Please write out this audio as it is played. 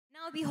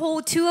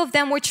behold, two of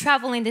them were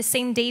traveling the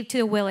same day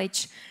to a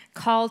village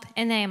called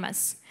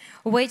Emmaus,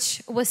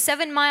 which was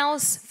 7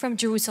 miles from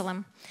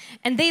Jerusalem.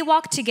 And they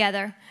walked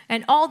together,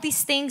 and all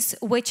these things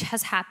which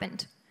has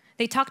happened.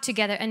 They talked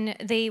together and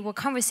they were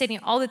conversating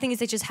all the things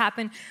that just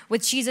happened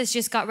with Jesus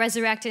just got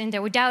resurrected, and they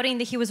were doubting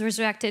that he was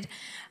resurrected.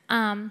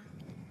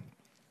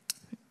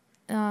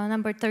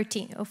 Number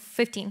 13 or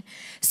 15.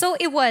 So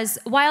it was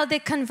while they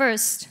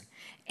conversed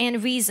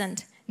and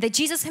reasoned that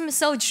Jesus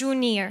himself drew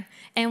near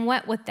and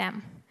went with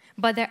them.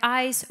 But their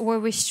eyes were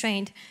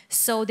restrained,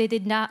 so they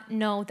did not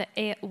know that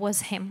it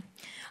was him.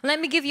 Let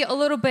me give you a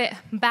little bit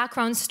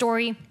background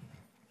story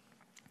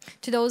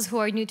to those who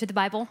are new to the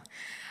Bible.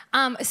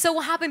 So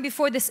what happened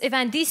before this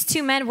event? These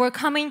two men were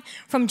coming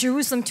from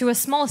Jerusalem to a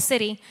small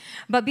city.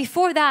 But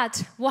before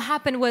that, what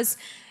happened was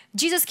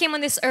Jesus came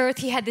on this earth.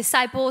 He had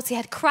disciples, he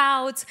had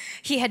crowds,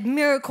 he had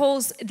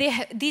miracles.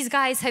 These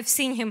guys have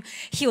seen him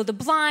heal the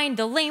blind,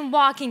 the lame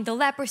walking, the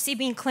leprosy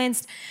being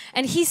cleansed.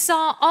 And they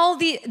saw all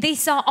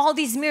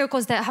these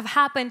miracles that have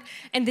happened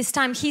in this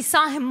time. He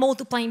saw him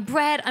multiplying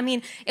bread. I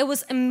mean, it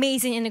was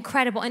amazing and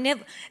incredible.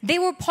 And they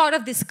were part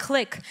of this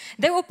clique.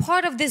 They were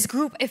part of this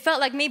group. It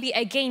felt like maybe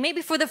a gang.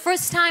 Maybe for the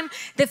first time,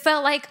 they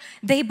felt like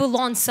they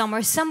belonged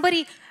somewhere.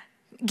 Somebody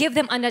gave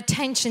them an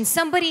attention.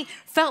 Somebody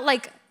felt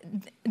like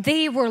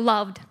they were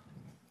loved.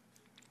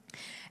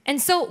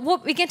 And so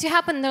what began to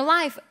happen in their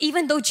life,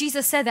 even though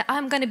Jesus said that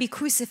I'm going to be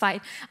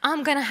crucified,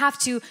 I'm going to have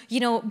to,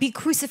 be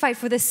crucified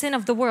for the sin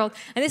of the world.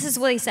 And this is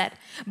what he said.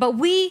 But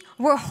we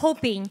were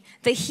hoping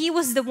that he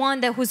was the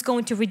one that was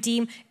going to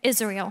redeem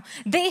Israel.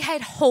 They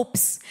had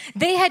hopes.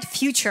 They had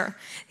future.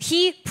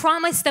 He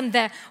promised them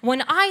that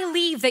when I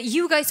leave, that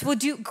you guys will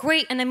do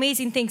great and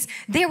amazing things.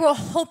 They were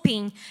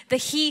hoping that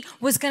he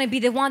was going to be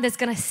the one that's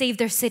going to save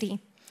their city.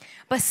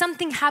 But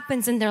something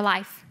happens in their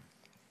life.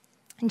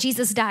 And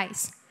Jesus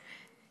dies.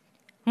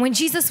 When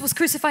Jesus was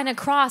crucified on a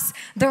cross,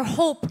 their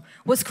hope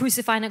was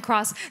crucified on a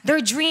cross. Their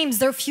dreams,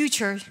 their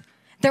future,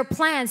 their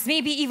plans,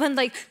 maybe even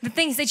like the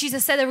things that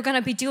Jesus said they were going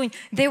to be doing,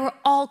 they were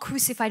all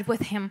crucified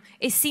with him.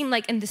 It seemed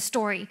like in the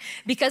story,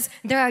 because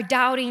they are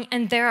doubting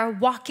and they are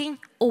walking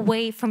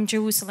away from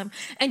Jerusalem.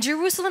 And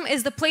Jerusalem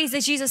is the place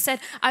that Jesus said,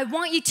 I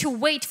want you to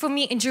wait for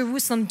me in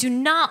Jerusalem. Do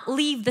not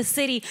leave the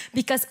city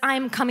because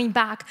I'm coming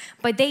back.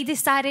 But they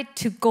decided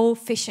to go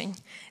fishing.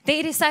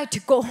 They decided to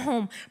go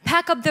home,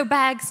 pack up their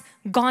bags,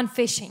 gone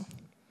fishing.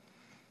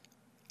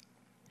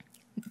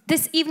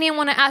 This evening I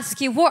want to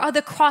ask you, what are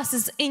the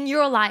crosses in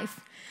your life?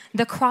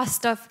 The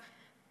cross of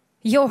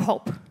your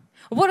hope.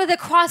 What are the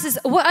crosses,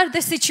 what are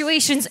the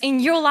situations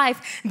in your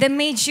life that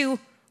made you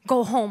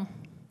go home?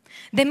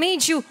 That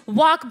made you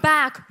walk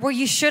back where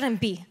you shouldn't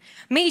be?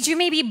 Made you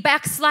maybe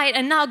backslide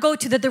and not go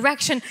to the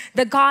direction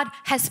that God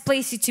has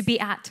placed you to be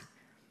at?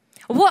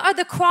 What are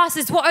the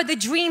crosses? What are the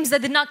dreams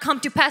that did not come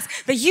to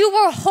pass? That you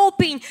were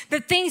hoping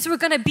that things were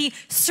going to be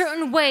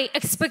certain way,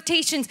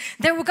 expectations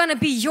that were going to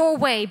be your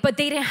way, but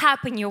they didn't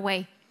happen your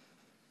way.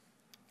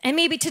 And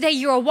maybe today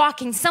you are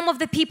walking, some of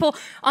the people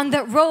on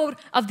the road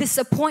of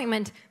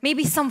disappointment,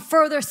 maybe some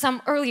further,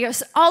 some earlier.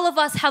 So all of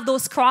us have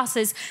those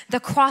crosses, the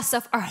cross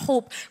of our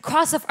hope,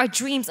 cross of our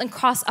dreams, and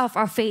cross of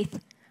our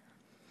faith.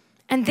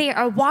 And they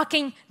are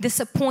walking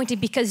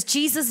disappointed because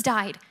Jesus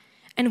died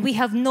and we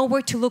have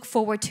nowhere to look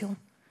forward to.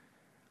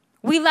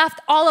 We left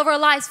all of our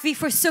lives, we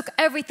forsook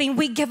everything,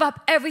 we give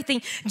up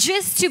everything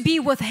just to be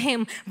with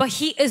him, but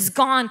he is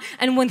gone.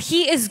 And when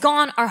he is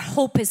gone, our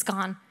hope is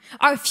gone.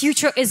 Our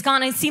future is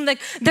gone. And it seemed like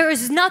there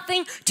is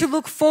nothing to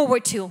look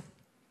forward to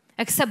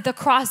except the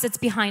cross that's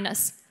behind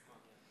us.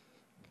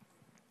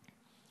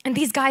 And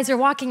these guys are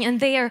walking and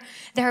they are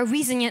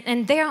reasoning it,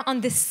 and they're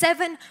on this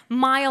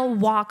 7-mile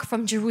walk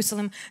from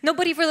Jerusalem.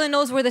 Nobody really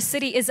knows where the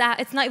city is at.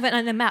 It's not even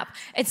on the map.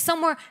 It's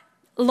somewhere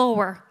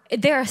lower.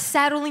 They are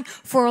settling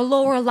for a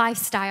lower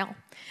lifestyle.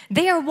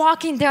 They are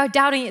walking, they are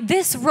doubting.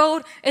 This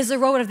road is a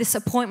road of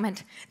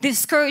disappointment,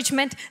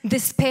 discouragement,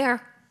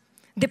 despair,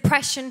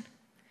 depression.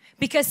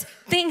 Because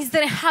things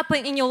didn't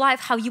happen in your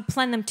life how you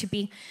planned them to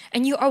be.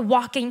 And you are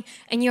walking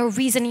and you're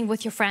reasoning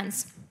with your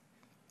friends.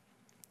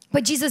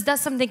 But Jesus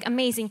does something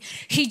amazing.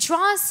 He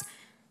draws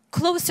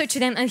closer to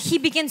them and he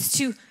begins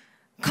to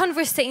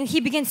conversate and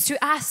he begins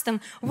to ask them,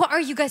 what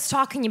are you guys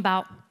talking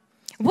about?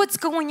 What's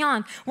going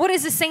on? What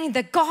is it saying?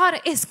 That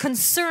God is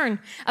concerned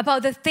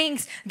about the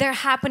things that are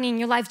happening in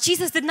your life.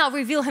 Jesus did not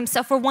reveal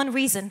himself for one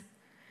reason.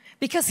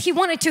 Because he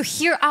wanted to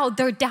hear out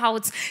their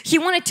doubts. He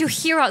wanted to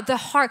hear out the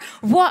heart.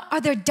 What are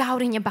they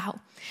doubting about?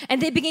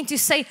 And they begin to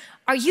say,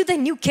 are you the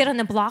new kid on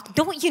the block?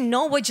 Don't you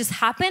know what just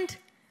happened?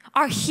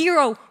 Our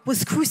hero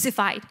was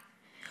crucified.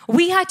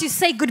 We had to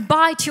say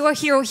goodbye to our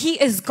hero. He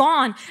is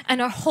gone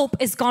and our hope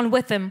is gone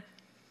with him.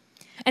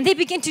 And they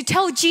begin to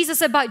tell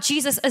Jesus about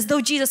Jesus as though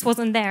Jesus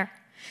wasn't there.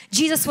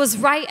 Jesus was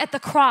right at the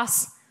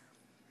cross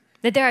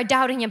that they are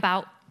doubting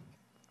about.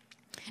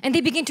 And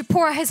they begin to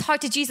pour out his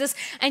heart to Jesus.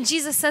 And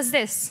Jesus says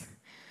this,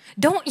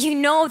 don't you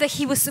know that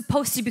he was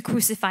supposed to be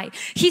crucified?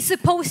 He's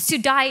supposed to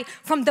die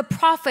from the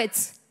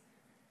prophets.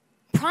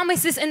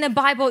 Promises in the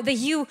Bible that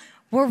you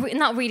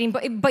not reading,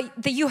 but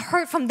that you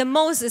heard from the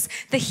Moses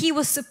that he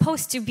was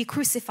supposed to be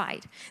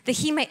crucified, that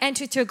he may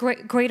enter to a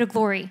greater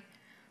glory.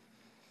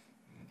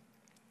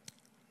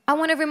 I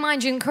want to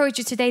remind you, encourage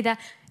you today that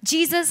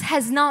Jesus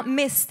has not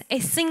missed a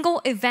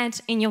single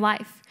event in your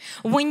life.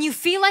 When you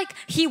feel like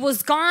he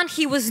was gone,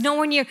 he was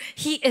nowhere near,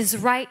 he is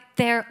right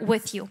there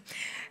with you.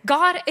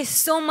 God is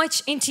so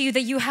much into you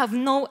that you have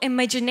no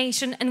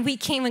imagination, and we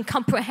can't even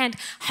comprehend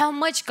how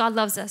much God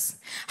loves us,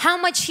 how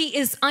much he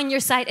is on your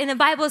side. And the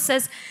Bible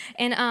says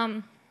in,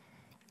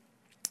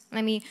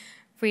 let me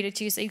read it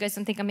to you so you guys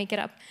don't think I make it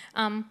up.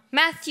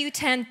 Matthew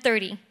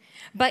 10:30.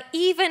 But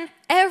even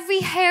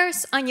every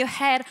hairs on your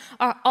head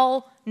are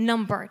all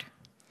numbered.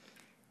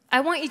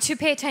 I want you to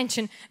pay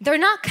attention. They're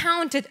not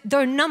counted,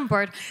 they're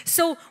numbered.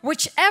 So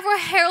whichever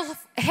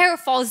hair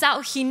falls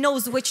out, he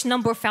knows which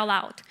number fell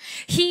out.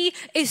 He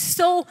is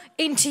so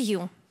into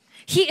you.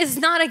 He is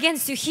not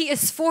against you. He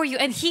is for you,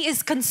 and he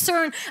is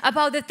concerned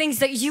about the things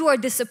that you are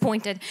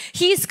disappointed.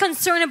 He is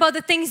concerned about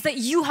the things that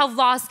you have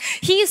lost.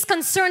 He is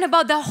concerned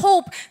about the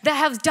hope that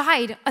has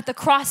died at the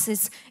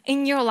crosses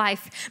in your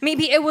life.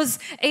 Maybe it was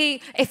a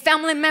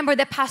family member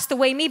that passed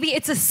away. Maybe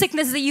it's a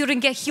sickness that you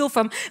didn't get healed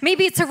from.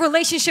 Maybe it's a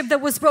relationship that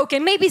was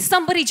broken. Maybe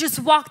somebody just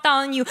walked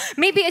out on you.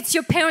 Maybe it's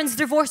your parents'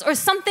 divorce or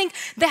something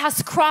that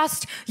has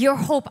crossed your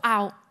hope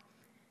out.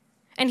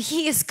 And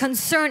he is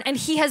concerned, and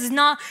he has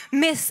not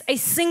missed a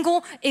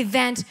single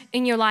event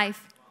in your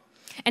life.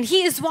 And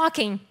he is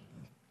walking.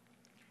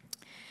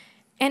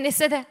 And it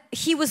said that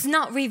he was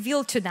not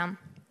revealed to them.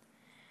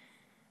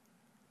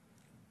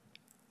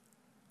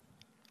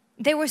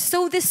 They were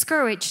so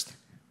discouraged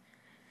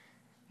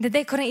that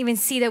they couldn't even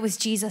see that it was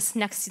Jesus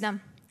next to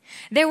them.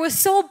 They were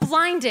so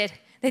blinded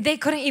that they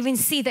couldn't even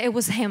see that it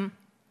was him.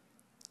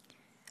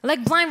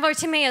 Like blind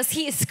Bartimaeus,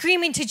 he is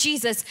screaming to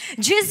Jesus,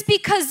 just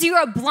because you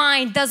are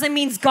blind doesn't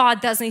mean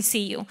God doesn't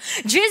see you.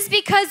 Just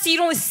because you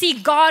don't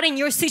see God in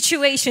your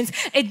situations,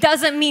 it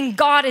doesn't mean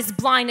God is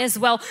blind as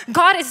well.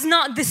 God is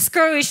not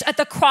discouraged at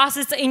the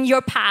crosses in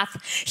your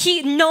path.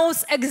 He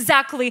knows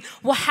exactly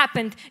what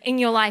happened in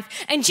your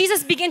life. And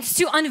Jesus begins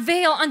to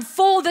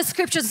unfold the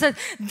scriptures that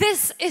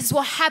this is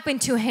what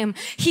happened to him.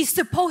 He's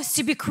supposed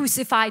to be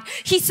crucified.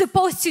 He's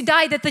supposed to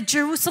die that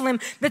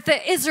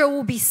the Israel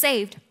will be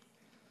saved.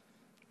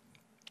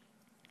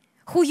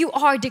 Who you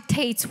are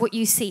dictates what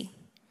you see.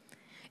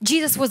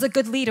 Jesus was a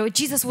good leader.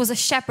 Jesus was a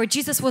shepherd.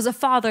 Jesus was a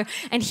father.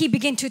 And he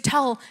began to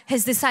tell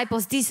his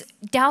disciples, these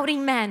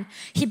doubting men,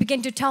 he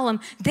began to tell them,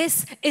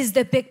 this is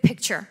the big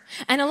picture.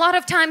 And a lot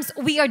of times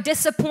we are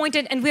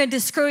disappointed and we are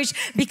discouraged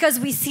because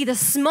we see the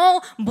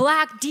small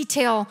black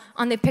detail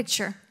on the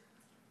picture.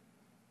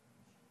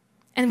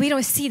 And we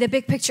don't see the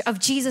big picture of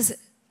Jesus'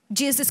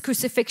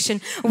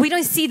 crucifixion. We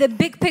don't see the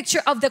big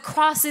picture of the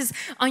crosses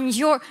in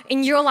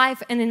your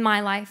life and in my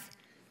life.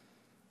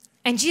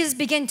 And Jesus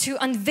began to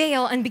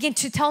unveil and began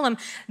to tell them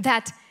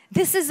that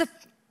this is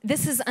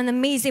an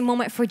amazing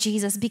moment for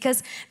Jesus,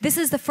 because this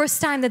is the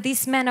first time that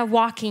these men are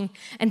walking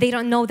and they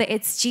don't know that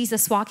it's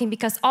Jesus walking,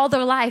 because all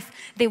their life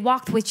they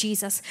walked with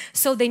Jesus.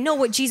 So they know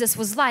what Jesus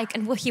was like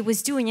and what he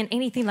was doing and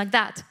anything like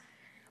that.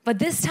 But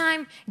this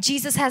time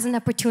Jesus has an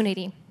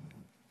opportunity.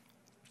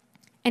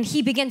 And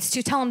he begins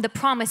to tell them the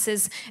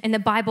promises in the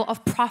Bible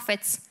of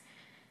prophets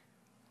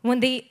when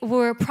they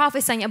were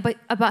prophesying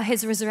about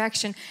his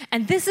resurrection.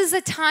 And this is a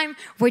time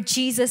where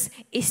Jesus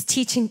is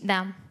teaching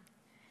them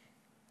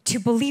to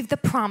believe the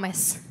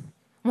promise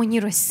when you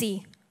don't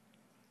see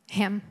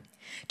him,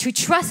 to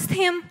trust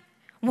him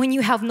when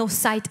you have no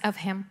sight of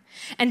him.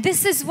 And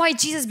this is why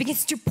Jesus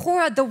begins to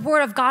pour out the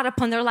word of God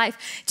upon their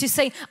life, to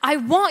say, I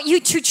want you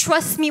to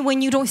trust me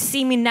when you don't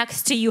see me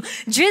next to you.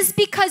 Just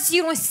because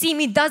you don't see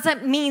me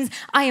doesn't mean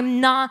I am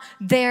not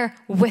there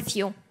with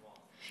you.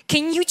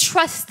 Can you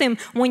trust him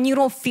when you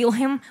don't feel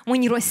him,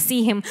 when you don't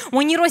see him,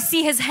 when you don't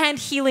see his hand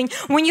healing,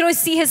 when you don't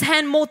see his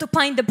hand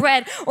multiplying the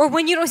bread, or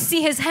when you don't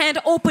see his hand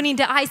opening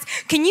the eyes?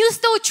 Can you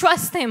still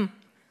trust him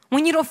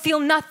when you don't feel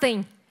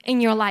nothing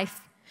in your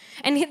life?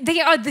 And they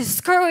are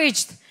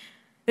discouraged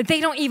that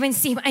they don't even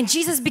see him. And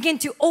Jesus began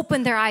to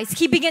open their eyes.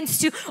 He begins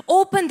to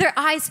open their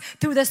eyes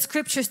through the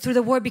scriptures, through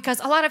the word, because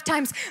a lot of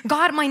times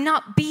God might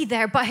not be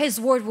there, but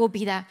his word will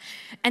be there.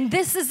 And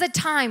this is the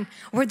time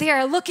where they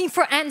are looking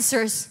for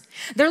answers.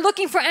 They're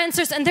looking for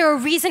answers and they're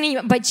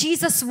reasoning, but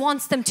Jesus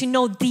wants them to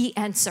know the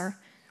answer,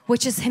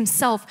 which is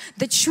himself,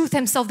 the truth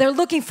himself. They're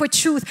looking for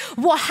truth.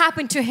 What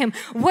happened to him?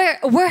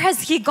 Where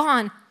has he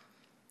gone?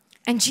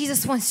 And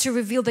Jesus wants to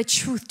reveal the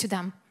truth to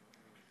them.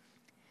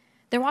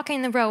 They're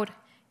walking the road,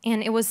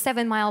 and it was a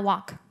 7-mile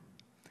walk.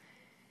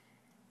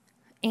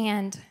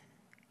 And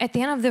at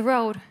the end of the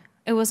road,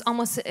 it was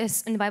almost,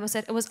 as in the Bible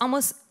said, it was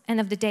almost end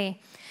of the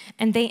day,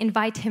 and they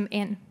invite him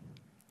in.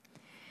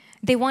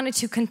 They wanted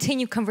to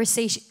continue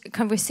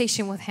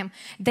conversation with him.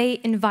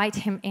 They invite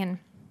him in.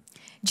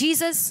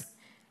 Jesus,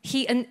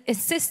 he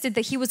insisted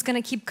that he was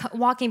going to keep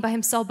walking by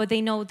himself, but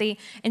they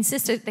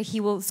insisted that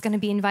he was going to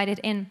be invited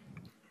in.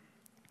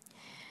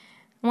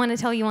 I want to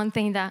tell you one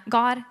thing, that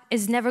God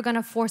is never going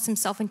to force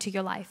himself into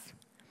your life.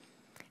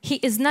 He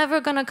is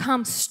never gonna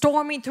come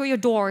storming through your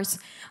doors.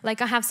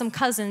 Like I have some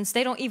cousins,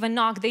 they don't even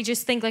knock. They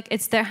just think like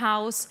it's their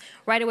house,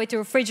 right away to the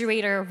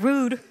refrigerator,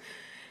 rude.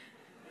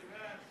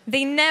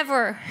 They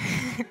never,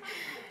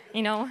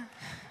 you know,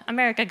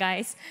 America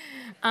guys.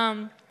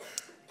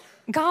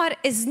 God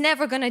is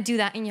never gonna do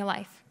that in your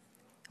life.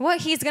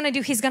 What He's gonna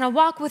do, He's gonna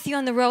walk with you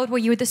on the road where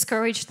you're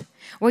discouraged,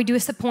 where you're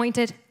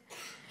disappointed.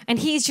 And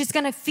He's just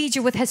gonna feed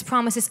you with His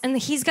promises. And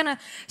He's gonna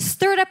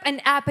stir up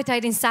an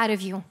appetite inside of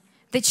you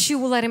that you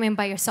will let Him in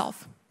by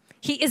yourself.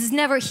 He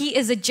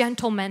is a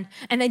gentleman.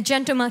 And a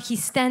gentleman, he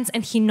stands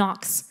and he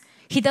knocks.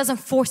 He doesn't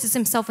force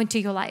Himself into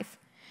your life.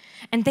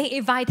 And they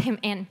invite Him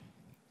in.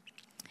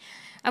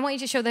 I want you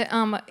to show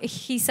that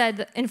He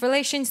said in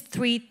Galatians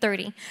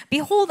 3:30,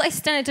 "Behold, I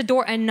stand at the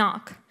door and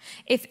knock.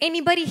 If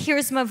anybody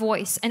hears my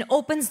voice and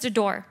opens the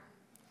door,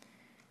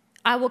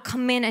 I will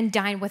come in and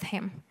dine with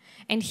him,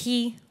 and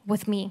he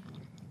with me."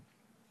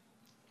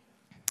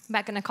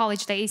 Back in the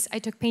college days, I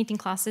took painting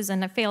classes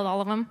and I failed all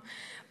of them.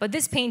 But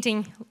this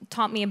painting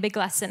taught me a big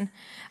lesson.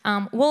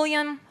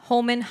 William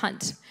Holman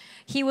Hunt.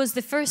 He was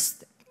the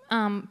first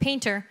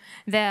painter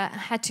that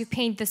had to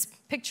paint this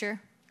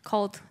picture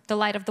called The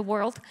Light of the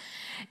World.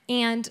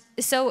 And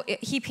so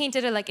he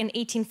painted it like in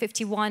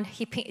 1851.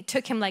 It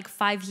took him like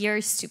 5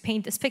 years to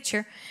paint this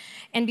picture.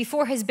 And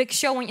before his big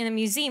showing in the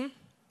museum,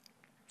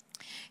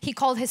 he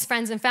called his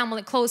friends and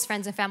family, close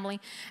friends and family,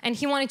 and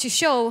he wanted to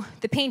show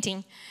the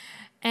painting.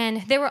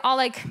 And they were all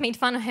like made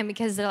fun of him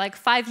because they're like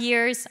 5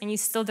 years and you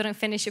still didn't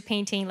finish your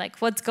painting. Like,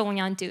 what's going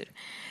on, dude?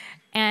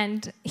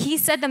 And he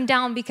set them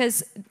down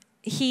because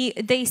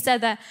they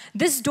said that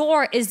this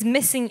door is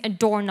missing a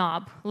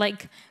doorknob.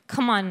 Like,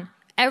 come on,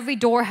 every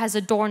door has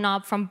a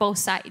doorknob from both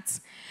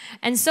sides.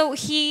 And so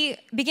he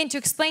began to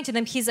explain to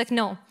them, he's like,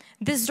 no,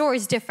 this door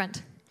is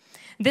different.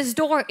 This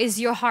door is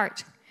your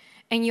heart.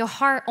 And your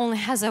heart only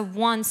has a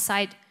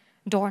one-side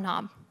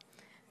doorknob.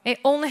 It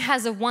only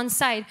has a one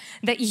side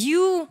that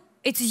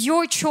it's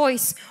your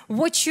choice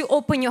what you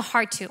open your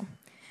heart to.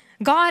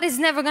 God is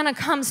never gonna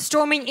come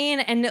storming in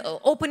and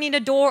opening the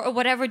door or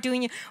whatever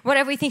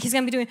you think He's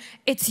gonna be doing.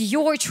 It's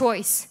your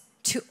choice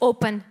to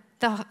open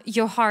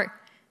your heart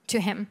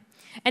to Him.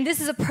 And this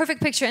is a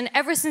perfect picture. And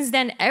ever since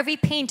then, every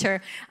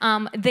painter,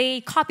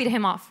 they copied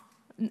him off.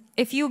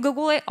 If you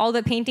Google it, all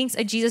the paintings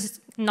of Jesus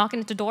knocking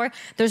at the door,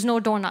 there's no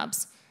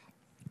doorknobs.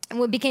 And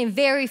we became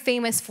very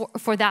famous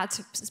for that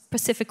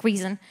specific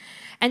reason.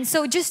 And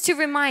so just to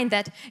remind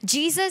that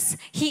Jesus,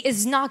 He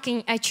is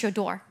knocking at your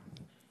door.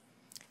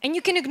 And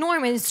you can ignore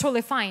Him and it's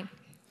totally fine.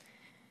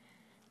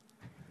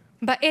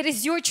 But it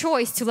is your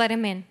choice to let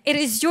Him in. It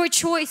is your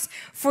choice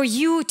for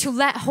you to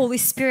let Holy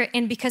Spirit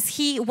in because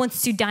He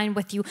wants to dine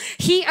with you.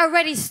 He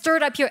already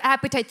stirred up your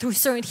appetite through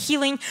certain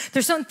healing,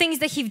 through certain things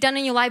that He's done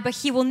in your life, but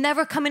He will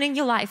never come in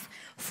your life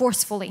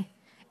forcefully.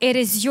 It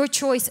is your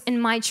choice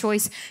and my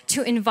choice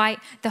to invite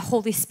the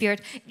Holy Spirit.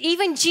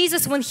 Even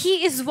Jesus, when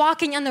He is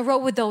walking on the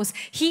road with those,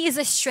 He is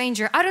a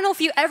stranger. I don't know if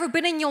you've ever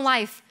been in your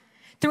life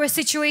through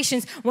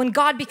situations when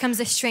God becomes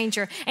a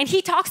stranger and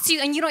He talks to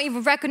you and you don't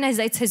even recognize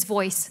that it's His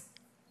voice.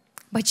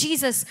 But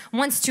Jesus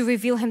wants to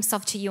reveal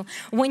Himself to you.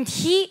 When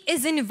He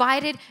is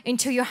invited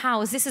into your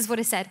house, this is what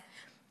it said.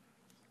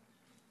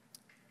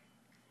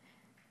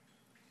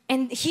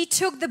 And He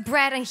took the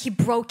bread and He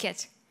broke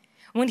it.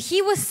 When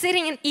He was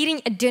sitting and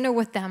eating a dinner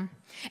with them,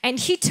 and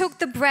He took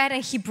the bread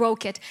and He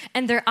broke it,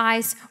 and their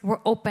eyes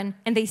were open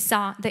and they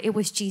saw that it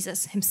was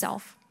Jesus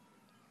Himself.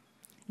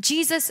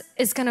 Jesus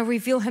is going to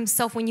reveal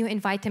Himself when you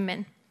invite Him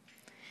in.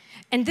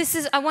 And this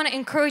is, I want to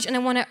encourage and I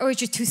want to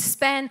urge you to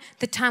spend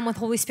the time with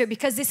Holy Spirit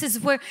because this is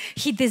where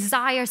He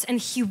desires and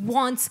He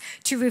wants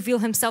to reveal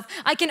Himself.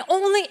 I can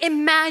only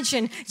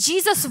imagine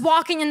Jesus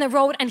walking in the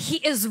road and He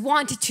is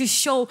wanting to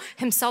show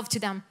Himself to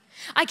them.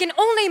 I can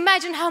only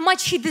imagine how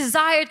much He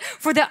desired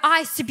for their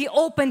eyes to be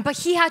open, but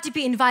He had to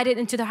be invited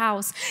into the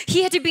house.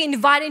 He had to be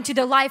invited into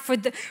their life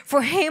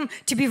for Him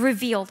to be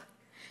revealed.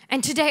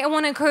 And today I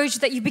want to encourage you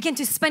that you begin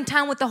to spend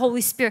time with the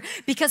Holy Spirit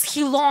because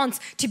He longs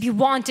to be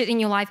wanted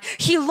in your life.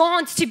 He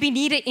longs to be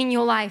needed in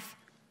your life.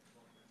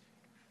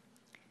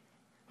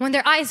 When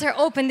their eyes are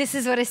open, this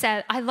is what it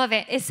said. I love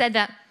it. It said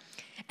that,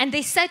 and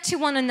they said to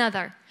one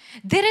another,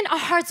 didn't our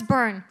hearts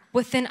burn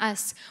within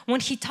us when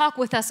He talked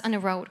with us on the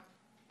road?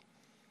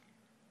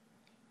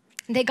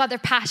 They got their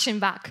passion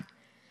back.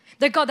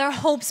 They got their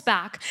hopes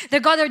back. They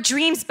got their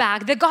dreams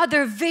back. They got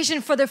their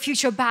vision for their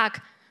future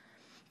back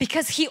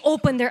because He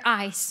opened their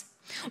eyes.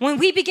 When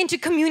we begin to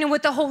commune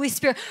with the Holy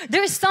Spirit,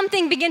 there's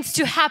something begins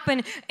to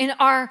happen in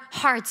our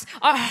hearts.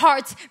 Our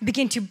hearts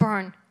begin to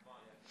burn.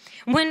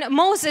 When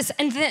Moses,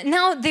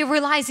 now they're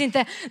realizing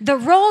that the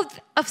road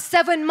of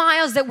 7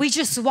 miles that we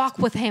just walked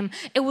with Him,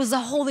 it was a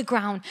holy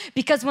ground.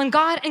 Because when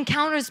God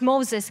encounters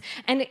Moses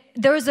and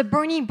there is a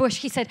burning bush,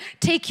 He said,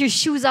 take your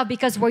shoes off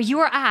because where you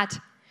are at,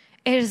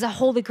 it is a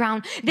holy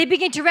ground. They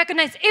begin to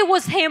recognize it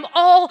was Him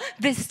all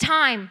this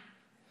time.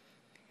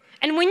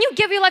 And when you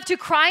give your life to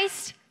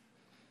Christ,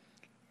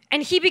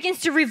 And He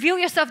begins to reveal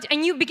yourself,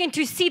 and you begin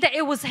to see that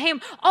it was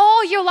Him.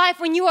 All your life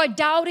when you are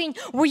doubting,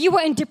 when you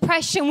were in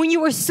depression, when you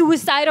were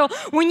suicidal,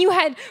 when you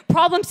had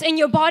problems in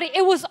your body,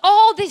 it was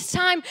all this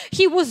time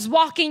He was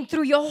walking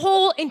through your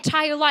whole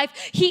entire life.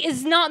 He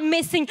is not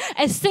missing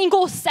a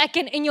single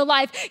second in your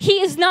life.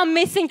 He is not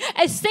missing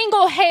a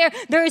single hair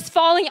that is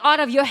falling out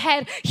of your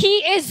head. He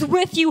is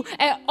with you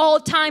at all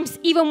times,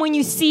 even when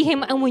you see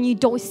Him and when you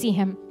don't see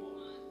Him.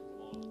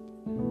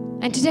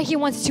 And today He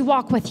wants to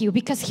walk with you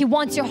because He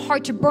wants your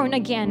heart to burn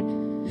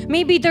again.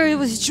 Maybe there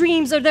was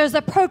dreams or there's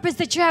a purpose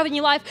that you have in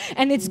your life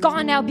and it's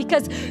gone now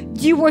because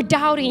you were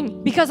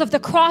doubting because of the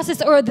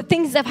crosses or the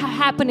things that have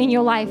happened in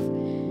your life.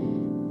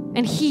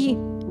 And He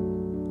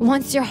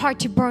wants your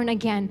heart to burn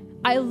again.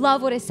 I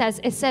love what it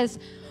says. It says,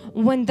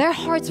 when their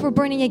hearts were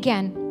burning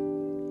again,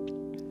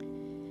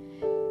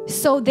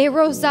 so they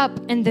rose up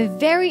and the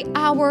very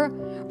hour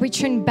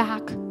returned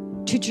back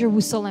to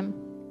Jerusalem.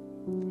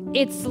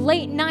 It's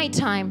late night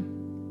time.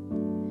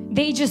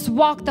 They just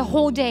walked the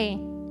whole day.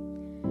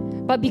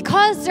 But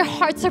because their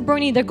hearts are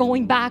burning, they're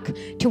going back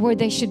to where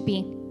they should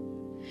be.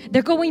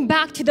 They're going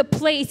back to the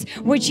place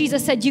where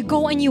Jesus said, you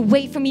go and you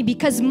wait for me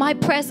because my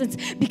presence,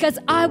 because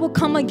I will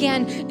come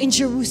again in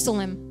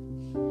Jerusalem.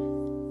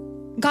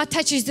 God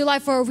touches your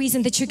life for a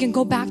reason that you can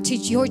go back to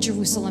your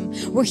Jerusalem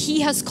where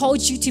He has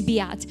called you to be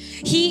at.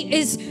 He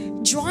is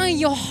drawing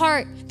your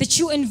heart that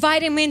you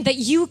invite Him in, that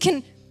you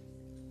can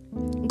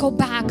go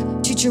back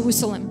to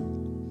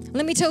Jerusalem.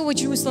 Let me tell you what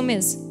Jerusalem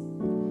is.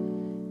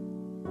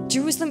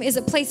 Jerusalem is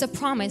a place of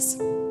promise.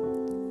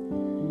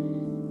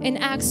 In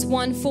Acts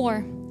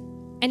 1:4,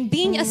 and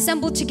being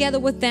assembled together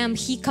with them,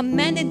 He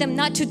commanded them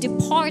not to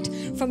depart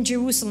from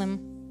Jerusalem,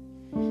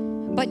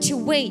 but to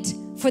wait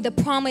for the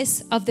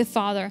promise of the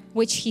Father,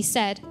 which He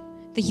said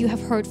that you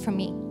have heard from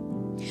me.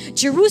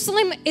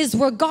 Jerusalem is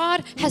where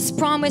God has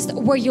promised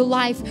where your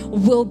life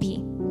will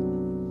be.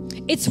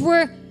 It's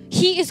where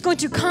He is going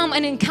to come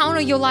and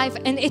encounter your life,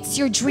 and it's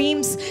your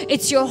dreams,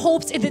 it's your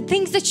hopes, it's the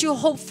things that you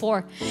hope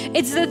for.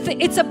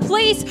 It's a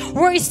place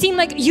where it seemed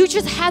like you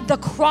just had the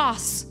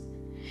cross.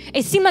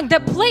 It seemed like the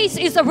place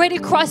is already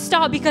crossed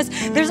out because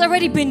there's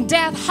already been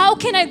death. How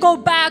can I go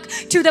back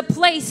to the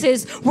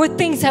places where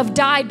things have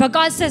died? But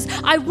God says,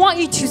 I want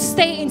you to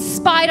stay in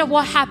spite of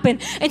what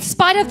happened. In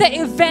spite of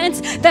the events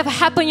that have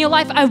happened in your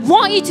life, I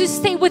want you to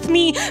stay with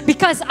me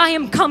because I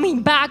am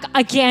coming back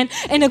again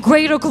in a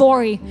greater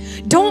glory.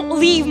 Don't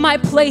leave my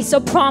place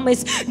of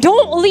promise.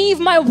 Don't leave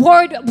my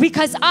word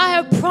because I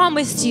have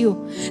promised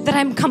you that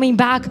I'm coming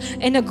back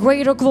in a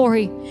greater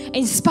glory.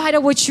 In spite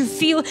of what you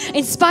feel,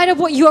 in spite of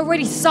what you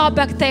already saw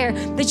back there,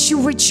 that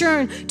you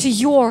return to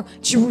your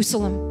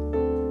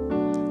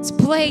Jerusalem. It's a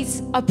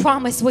place of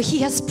promise where He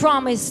has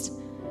promised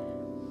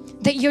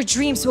that your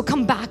dreams will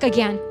come back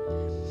again,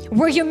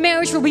 where your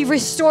marriage will be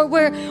restored,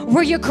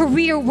 where your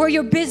career, where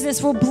your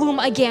business will bloom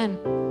again.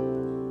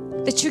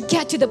 That you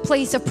get to the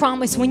place of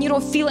promise when you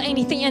don't feel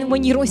anything and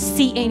when you don't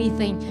see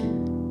anything.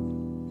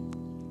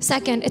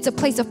 Second, it's a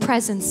place of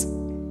presence.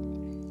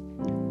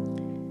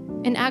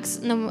 In Acts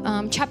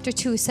chapter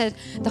 2 said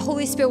the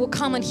Holy Spirit will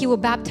come and He will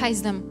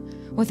baptize them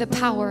with the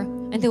power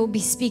and they will be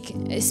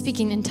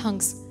speaking in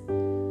tongues.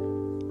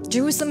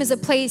 Jerusalem is a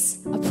place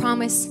of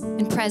promise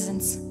and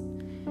presence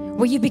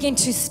where you begin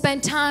to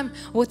spend time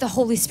with the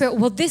Holy Spirit.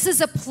 Well, this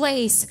is a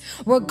place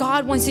where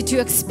God wants you to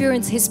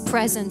experience His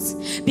presence,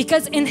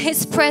 because in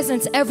His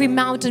presence every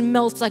mountain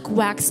melts like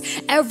wax.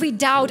 Every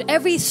doubt,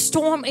 every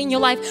storm in your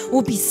life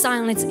will be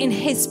silenced in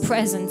His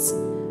presence.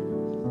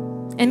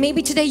 And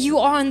maybe today you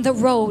are on the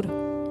road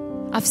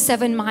of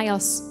 7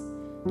 miles.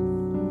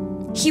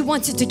 He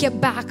wants you to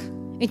get back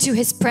into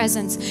His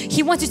presence.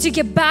 He wants you to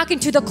get back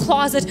into the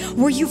closet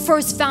where you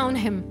first found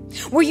Him,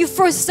 where you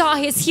first saw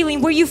His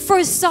healing, where you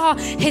first saw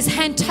His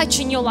hand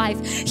touching your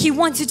life. He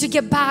wants you to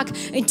get back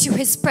into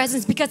His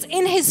presence, because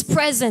in His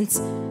presence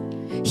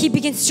He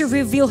begins to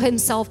reveal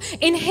Himself.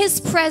 In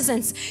His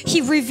presence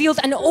He revealed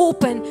and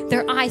opened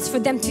their eyes for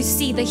them to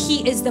see that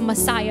He is the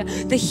Messiah,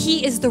 that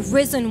He is the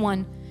risen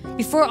one.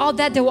 Before all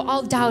that, they were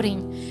all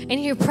doubting. In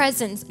your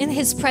presence, in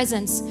His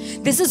presence,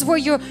 this is where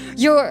your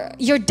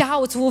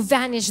doubts will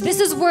vanish.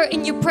 This is where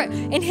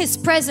in His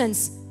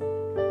presence,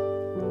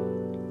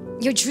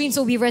 your dreams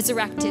will be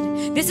resurrected.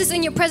 This is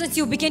in your presence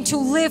you will begin to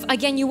live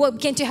again. You will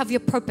begin to have your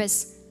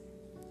purpose.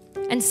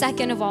 And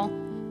third of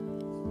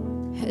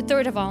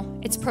all,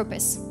 it's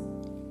purpose.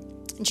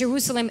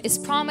 Jerusalem is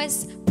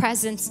promise,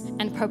 presence,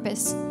 and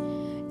purpose.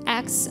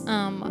 Acts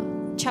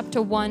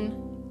chapter 1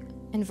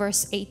 and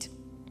verse 8.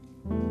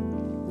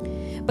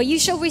 But you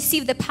shall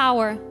receive the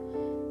power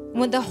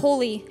when the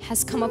Holy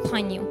has come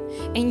upon you,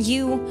 and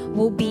you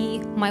will be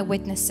my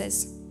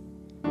witnesses.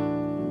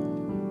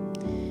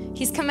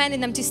 He's commanding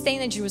them to stay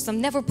in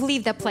Jerusalem. Never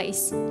leave that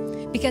place,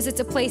 because it's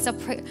a place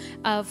of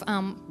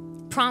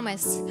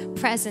promise,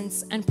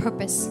 presence, and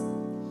purpose.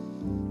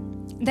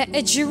 That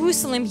at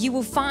Jerusalem you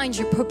will find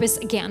your purpose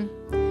again.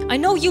 I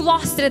know you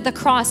lost it at the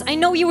cross. I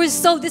know you were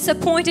so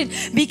disappointed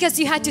because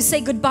you had to say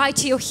goodbye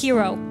to your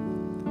hero.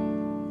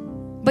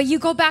 But you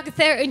go back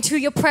there into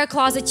your prayer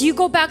closet. You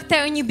go back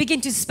there and you begin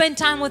to spend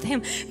time with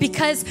Him,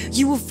 because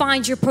you will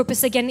find your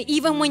purpose again.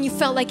 Even when you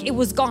felt like it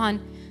was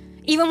gone.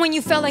 Even when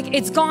you felt like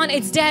it's gone,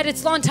 it's dead,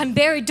 it's long time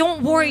buried.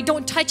 Don't worry,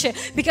 don't touch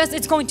it, because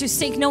it's going to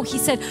sink. No, He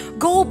said,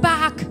 go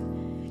back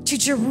to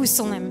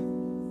Jerusalem.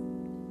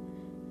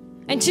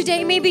 And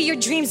today, maybe your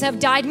dreams have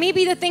died.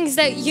 Maybe the things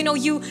that,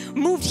 you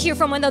moved here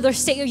from another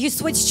state, or you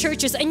switched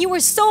churches, and you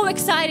were so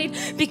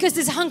excited because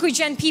these Hungry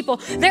Gen people,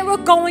 they were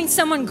going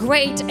somewhere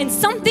great, and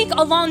something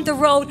along the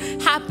road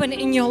happened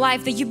in your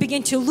life that you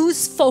begin to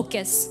lose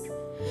focus.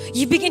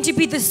 You begin to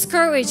be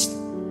discouraged.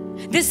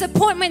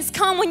 Disappointments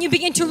come when you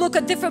begin to look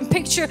at a different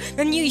picture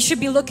than you should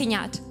be looking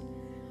at.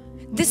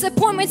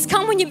 Disappointments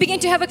come when you begin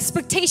to have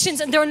expectations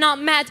and they're not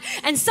met,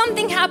 and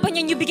something happened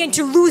and you begin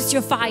to lose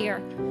your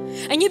fire.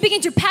 And you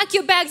begin to pack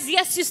your bags.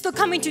 Yes, you're still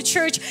coming to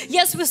church.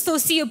 Yes, we still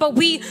see you, but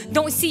we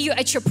don't see you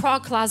at your prayer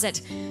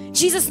closet.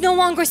 Jesus no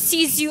longer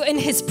sees you in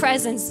His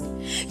presence.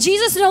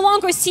 Jesus no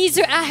longer sees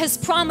you at His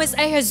promise,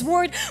 at His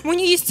word, when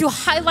you used to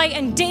highlight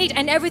and date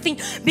and everything,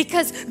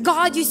 because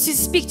God used to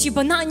speak to you,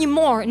 but not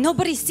anymore.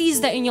 Nobody sees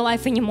that in your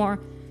life anymore.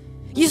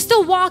 You're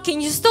still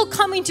walking, you're still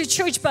coming to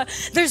church, but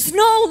there's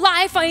no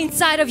life on the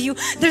inside of you.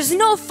 There's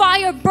no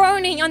fire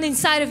burning on the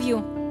inside of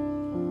you.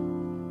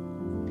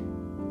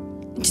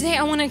 Today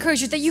I want to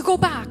encourage you that you go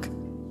back.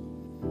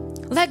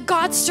 Let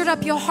God stir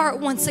up your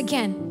heart once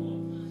again.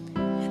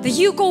 That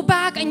you go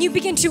back and you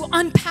begin to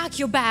unpack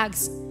your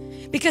bags,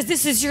 because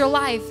this is your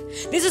life.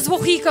 This is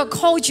what He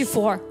called you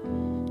for.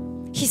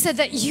 He said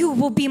that you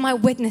will be my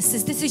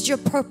witnesses. This is your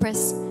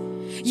purpose.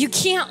 You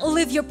can't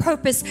live your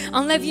purpose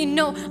unless you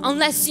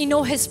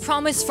know His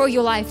promise for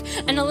your life,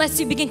 and unless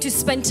you begin to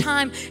spend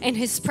time in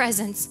His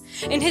presence.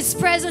 In His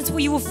presence where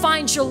you will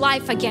find your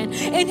life again.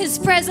 In His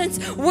presence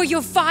where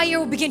your fire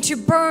will begin to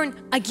burn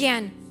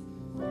again.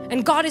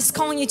 And God is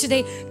calling you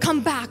today,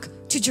 come back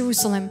to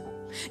Jerusalem.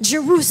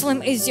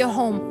 Jerusalem is your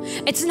home.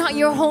 It's not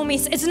your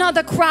homies. It's not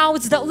the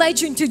crowds that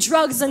led you into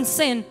drugs and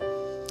sin.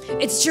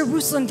 It's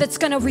Jerusalem that's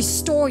going to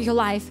restore your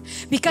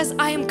life, because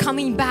I am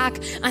coming back,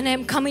 and I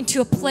am coming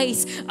to a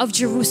place of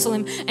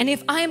Jerusalem. And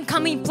if I am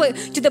coming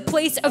to the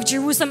place of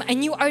Jerusalem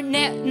and you are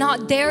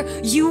not there,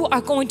 you're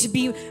going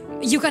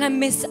to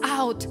miss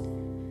out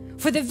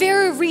for the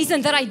very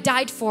reason that I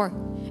died for.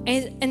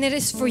 And it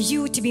is for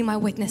you to be my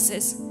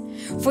witnesses.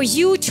 For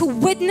you to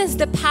witness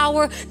the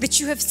power that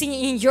you have seen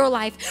in your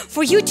life.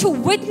 For you to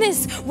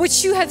witness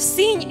what you have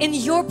seen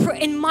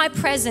in my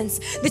presence.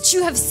 That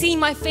you have seen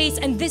my face.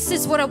 And this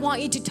is what I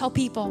want you to tell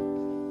people.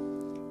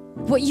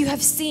 What you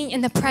have seen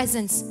in the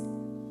presence.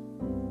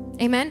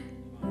 Amen.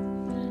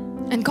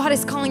 And God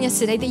is calling us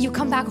today that you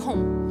come back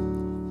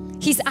home.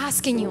 He's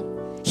asking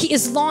you. He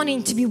is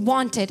longing to be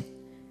wanted.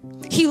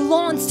 He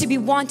longs to be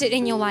wanted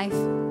in your life.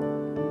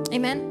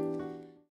 Amen.